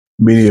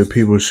Many of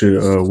people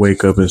should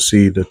wake up and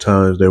see the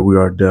times that we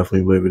are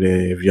definitely living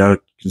in. If y'all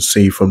can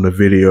see from the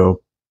video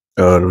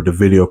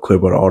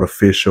clip of the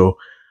artificial,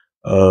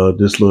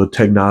 this little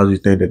technology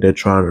thing that they're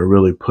trying to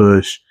really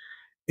push,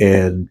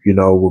 and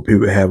where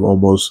people have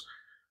almost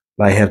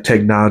like have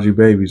technology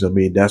babies. I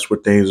mean, that's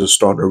where things are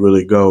starting to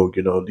really go.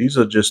 These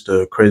are just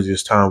the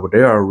craziest time where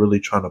they are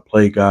really trying to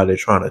play God. They're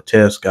trying to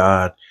test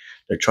God.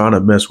 They're trying to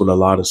mess with a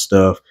lot of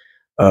stuff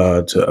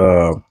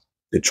to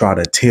try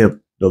to tempt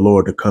the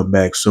Lord to come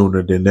back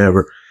sooner than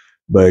ever.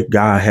 But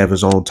God have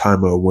His own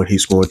time of when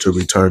He's going to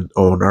return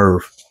on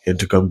earth and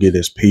to come get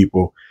His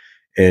people.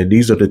 And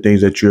these are the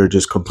things that you're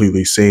just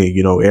completely seeing.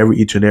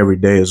 Each and every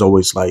day is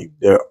always like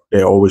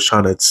they're always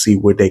trying to see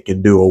what they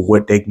can do or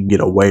what they can get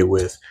away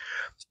with.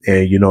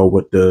 And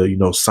with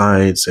the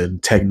science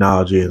and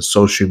technology and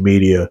social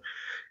media,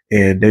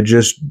 and they're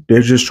just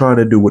trying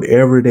to do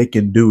whatever they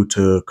can do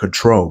to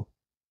control.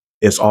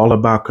 It's all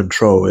about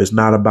control. It's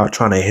not about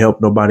trying to help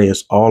nobody.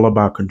 It's all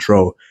about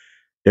control.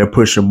 They're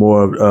pushing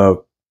more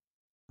of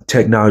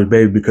technology,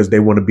 baby, because they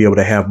want to be able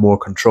to have more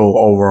control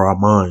over our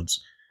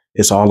minds.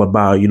 It's all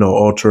about,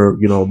 ultra,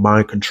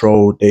 mind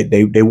control.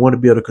 They want to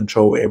be able to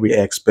control every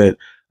aspect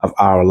of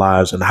our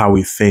lives and how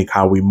we think,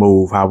 how we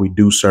move, how we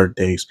do certain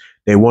things.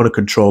 They want to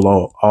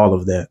control all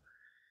of that.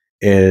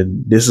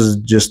 And this is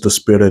just the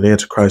spirit of the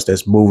Antichrist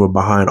that's moving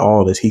behind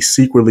all this. He's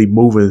secretly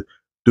moving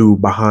through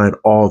behind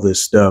all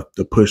this stuff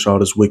to push all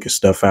this wicked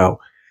stuff out.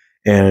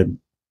 And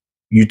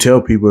you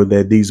tell people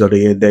that these are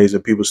the end days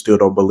and people still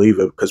don't believe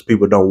it because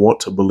people don't want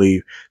to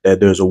believe that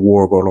there's a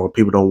war going on.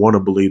 People don't want to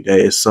believe that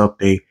it's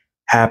something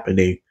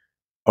happening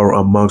or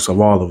amongst of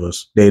all of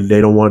us. They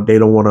don't want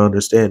to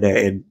understand that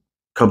and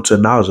come to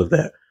knowledge of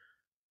that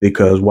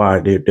because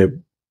why? They're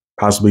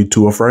possibly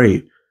too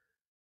afraid.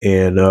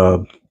 And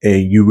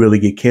you really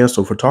get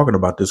canceled for talking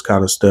about this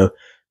kind of stuff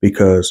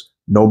because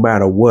no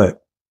matter what,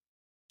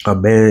 a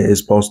man is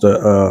supposed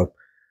to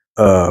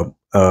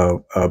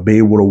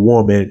be with a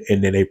woman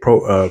and then they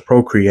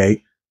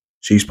procreate.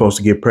 She's supposed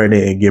to get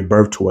pregnant and give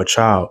birth to a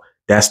child.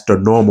 That's the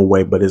normal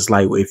way. But it's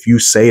like if you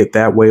say it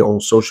that way on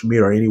social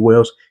media or anywhere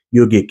else,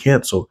 you'll get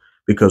canceled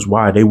because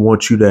why? They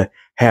want you to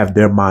have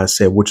their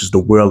mindset, which is the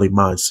worldly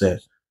mindset.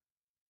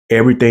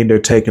 Everything they're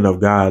taking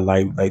of God,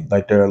 like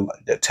they're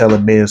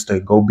telling men to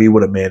go be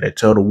with a man. They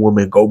tell the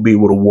woman go be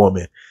with a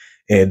woman,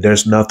 and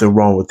there's nothing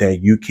wrong with that.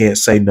 You can't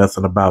say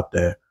nothing about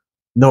that.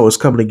 No, it's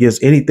coming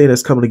against anything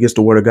that's coming against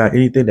the word of God.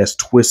 Anything that's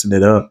twisting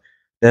it up.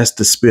 That's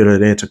the spirit of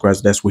the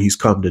Antichrist. That's what he's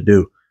come to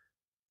do.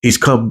 He's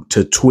come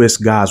to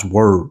twist God's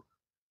word,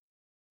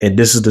 and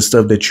this is the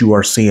stuff that you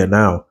are seeing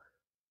now.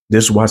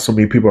 This is why so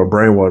many people are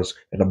brainwashed,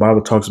 and the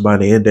Bible talks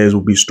about in the end days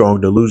will be strong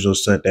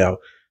delusions sent out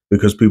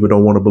because people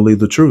don't want to believe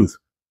the truth.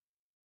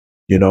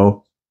 You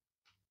know,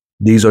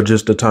 these are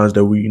just the times that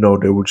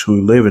that we're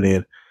truly living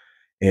in.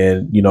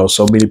 And,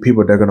 so many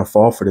people, they're going to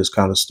fall for this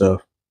kind of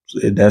stuff.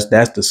 That's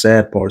the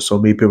sad part. So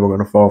many people are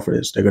going to fall for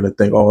this. They're going to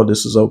think, oh,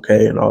 this is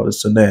okay and all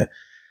this and that.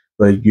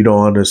 But you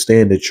don't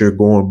understand that you're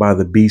going by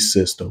the beast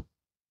system.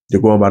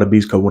 You're going by the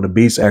beast because when the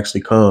beast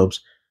actually comes,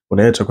 when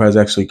the Antichrist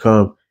actually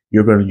comes,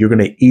 you're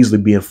gonna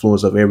easily be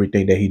influenced of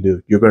everything that he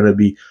do. You're gonna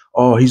be,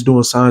 oh, he's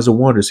doing signs and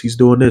wonders. He's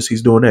doing this.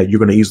 He's doing that. You're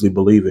gonna easily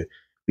believe it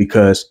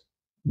because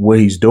what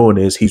he's doing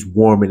is he's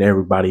warming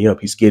everybody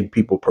up. He's getting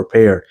people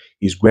prepared.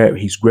 He's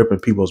gripping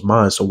people's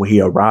minds. So when he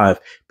arrives,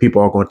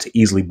 people are going to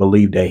easily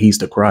believe that he's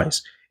the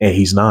Christ, and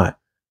he's not.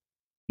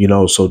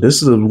 So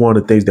this is one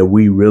of the things that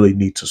we really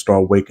need to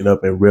start waking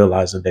up and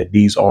realizing that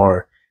these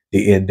are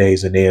the end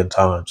days and the end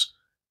times.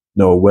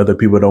 No, whether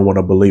people don't want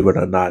to believe it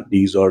or not,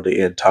 these are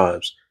the end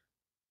times.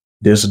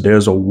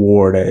 There's a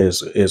war that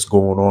is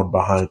going on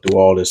behind through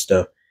all this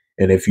stuff.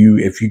 And if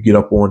you get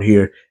up on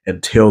here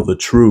and tell the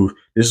truth,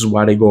 this is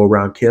why they go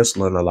around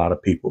canceling a lot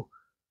of people.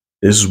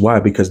 This is why,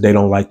 because they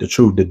don't like the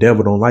truth. The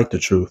devil don't like the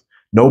truth.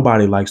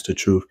 Nobody likes the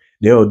truth.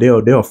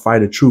 They'll fight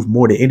the truth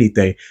more than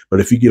anything. But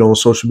if you get on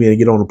social media and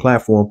get on a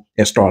platform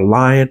and start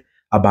lying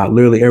about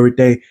literally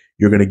everything,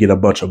 you're gonna get a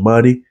bunch of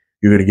money.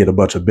 You're gonna get a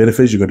bunch of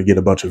benefits. You're gonna get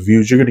a bunch of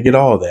views. You're gonna get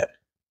all that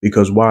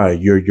because why?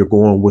 You're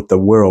going with the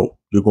world.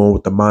 You're going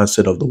with the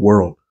mindset of the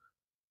world.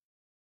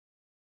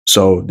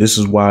 So this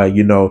is why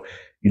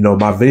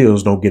my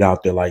videos don't get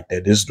out there like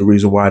that. This is the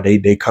reason why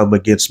they come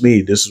against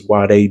me. This is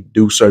why they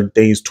do certain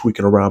things,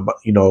 tweaking around,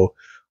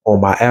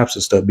 on my apps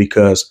and stuff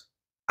because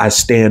I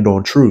stand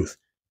on truth,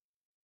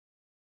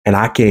 and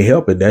I can't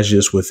help it. That's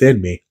just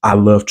within me. I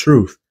love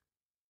truth,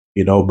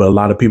 but a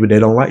lot of people, they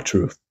don't like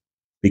truth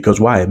because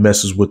why? It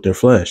messes with their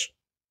flesh.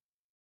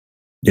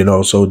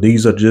 So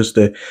these are just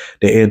the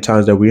end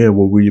times that we're in,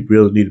 where we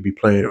really need to be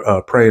praying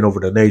over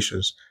the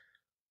nations.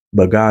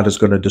 But God is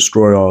going to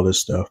destroy all this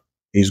stuff.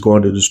 He's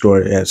going to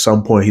destroy it. At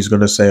some point, he's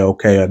going to say,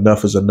 okay,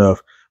 enough is enough.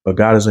 But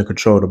God is in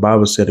control. The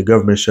Bible said the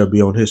government shall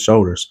be on his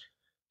shoulders.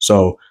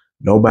 So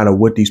no matter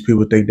what these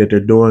people think that they're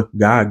doing,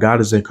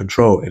 God is in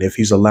control. And if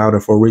he's allowing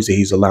it for a reason,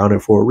 he's allowing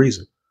it for a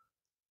reason.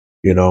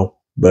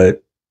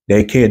 But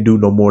they can't do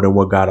no more than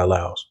what God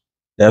allows.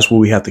 That's what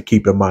we have to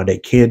keep in mind. They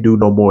can't do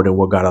no more than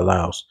what God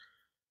allows.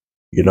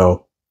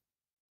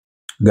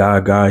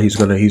 He's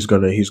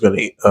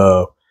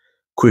gonna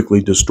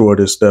quickly destroy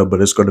this stuff,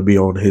 but it's gonna be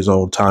on his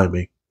own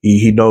timing.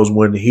 He knows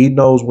when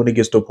it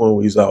gets to a point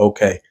where he's like,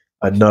 okay,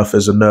 enough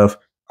is enough.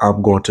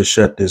 I'm going to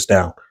shut this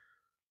down.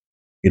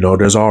 You know,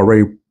 there's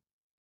already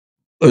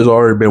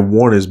been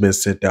warnings been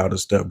sent out and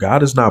stuff.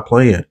 God is not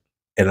playing,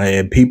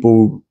 and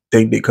people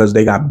think because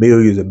they got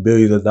millions and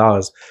billions of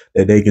dollars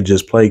that they can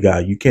just play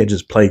God. You can't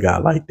just play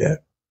God like that.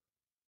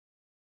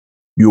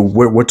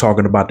 We're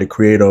talking about the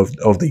creator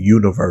of the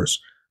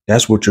universe.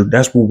 That's what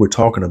we're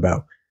talking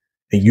about.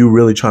 And you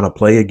really trying to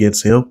play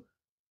against him?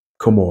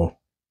 Come on.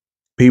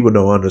 People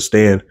don't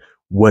understand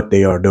what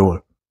they are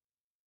doing.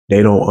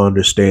 They don't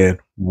understand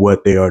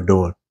what they are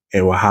doing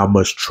and how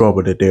much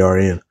trouble that they are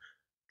in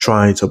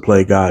trying to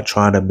play God,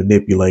 trying to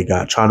manipulate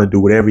God, trying to do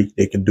whatever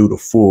they can do to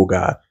fool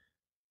God.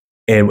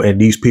 And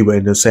these people,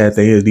 and the sad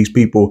thing is, these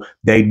people,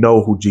 they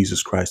know who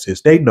Jesus Christ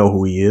is. They know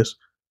who he is.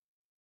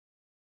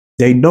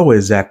 They know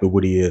exactly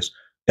what he is.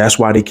 That's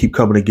why they keep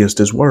coming against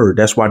his word.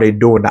 That's why they're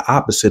doing the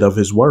opposite of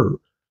his word.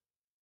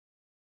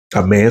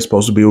 A man's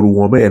supposed to be with a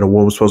woman and a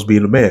woman's supposed to be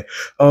with a man.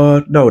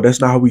 No, that's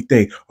not how we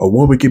think. A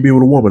woman can be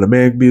with a woman, a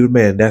man can be with a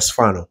man. That's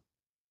final.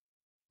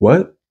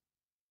 What?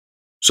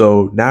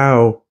 So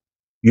now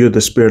you're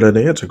the spirit of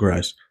the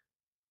Antichrist.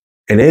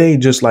 And it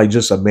ain't just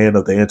a man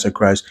of the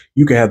Antichrist.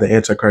 You can have the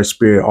Antichrist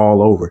spirit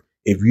all over.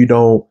 If you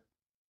don't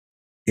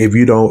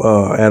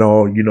at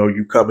all,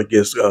 you come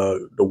against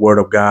the word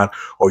of God,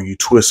 or you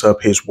twist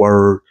up his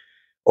word,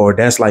 or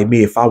that's like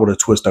me. If I were to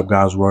twist up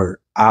God's word,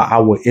 I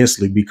would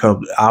instantly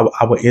I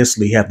would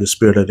instantly have the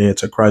spirit of the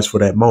Antichrist for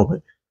that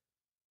moment,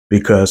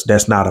 because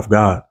that's not of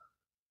God.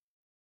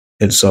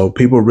 And so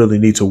people really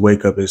need to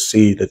wake up and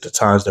see that the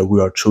times that we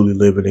are truly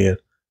living in,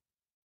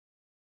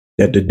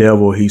 that the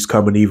devil, he's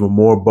coming even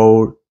more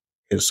bold.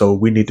 And so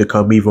we need to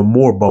come even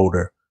more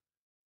bolder,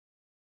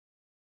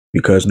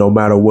 because no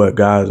matter what,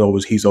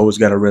 he's always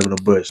got a red in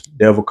the bush.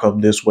 Devil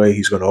come this way,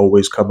 he's going to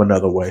always come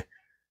another way.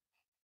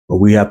 But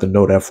we have to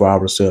know that for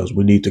ourselves.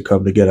 We need to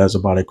come together as a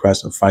body of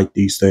Christ and fight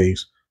these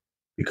things,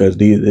 because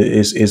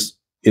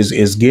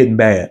it's getting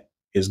bad.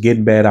 It's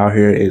getting bad out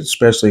here,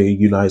 especially in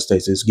the United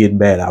States. It's getting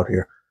bad out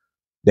here.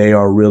 They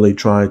are really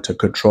trying to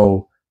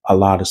control a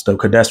lot of stuff,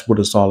 because that's what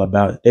it's all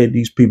about.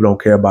 These people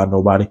don't care about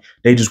nobody.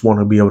 They just want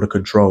to be able to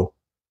control.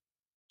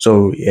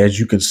 So as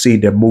you can see,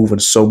 they're moving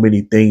so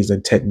many things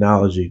in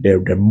technology. They're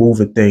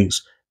moving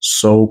things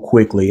so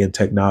quickly in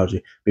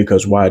technology,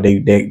 because why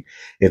they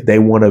if they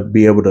want to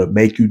be able to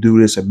make you do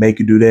this and make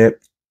you do that,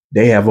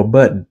 they have a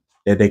button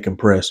that they can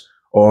press.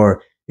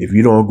 Or if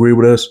you don't agree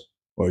with us,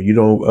 or you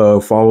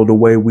don't follow the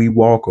way we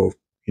walk, or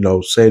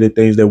say the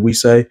things that we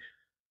say,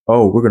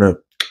 oh, we're gonna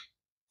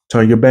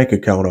turn your bank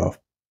account off.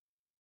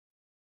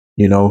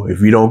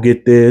 If you don't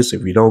get this,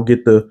 if you don't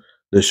get the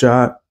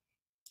shot,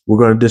 we're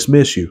gonna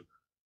dismiss you.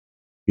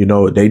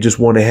 They just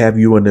want to have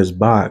you in this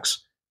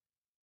box,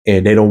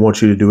 and they don't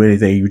want you to do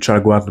anything. You try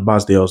to go out the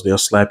box, they'll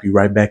slap you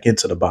right back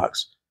into the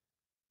box.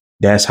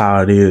 That's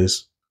how it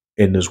is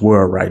in this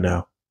world right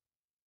now,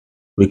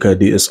 because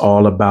it's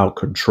all about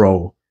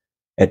control.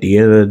 At the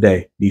end of the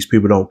day, these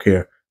people don't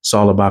care. It's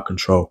all about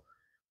control,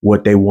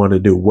 what they want to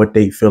do, what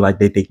they feel like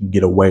they can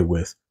get away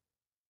with.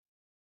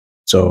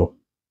 So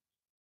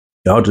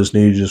y'all just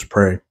need to just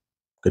pray,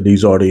 because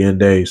these are the end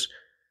days.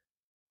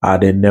 I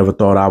didn't never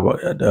thought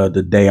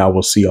the day I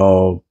will see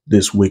all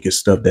this wicked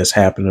stuff that's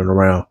happening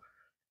around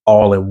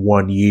all in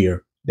 1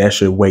 year. That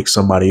should wake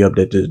somebody up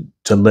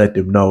to let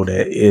them know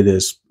that it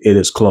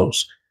is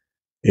close.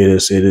 It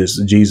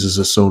is Jesus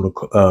is soon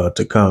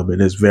to come,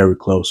 and it's very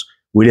close.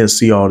 We didn't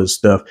see all this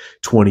stuff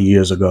 20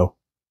 years ago.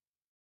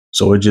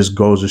 So it just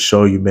goes to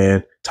show you,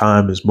 man,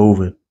 time is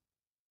moving,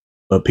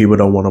 but people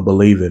don't want to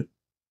believe it.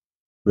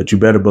 But you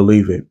better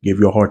believe it. Give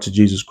your heart to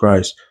Jesus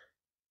Christ,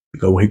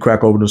 because when he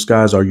crack open the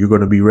skies, are you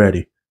going to be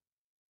ready?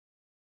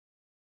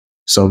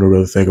 Something to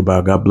really think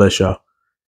about. God bless y'all.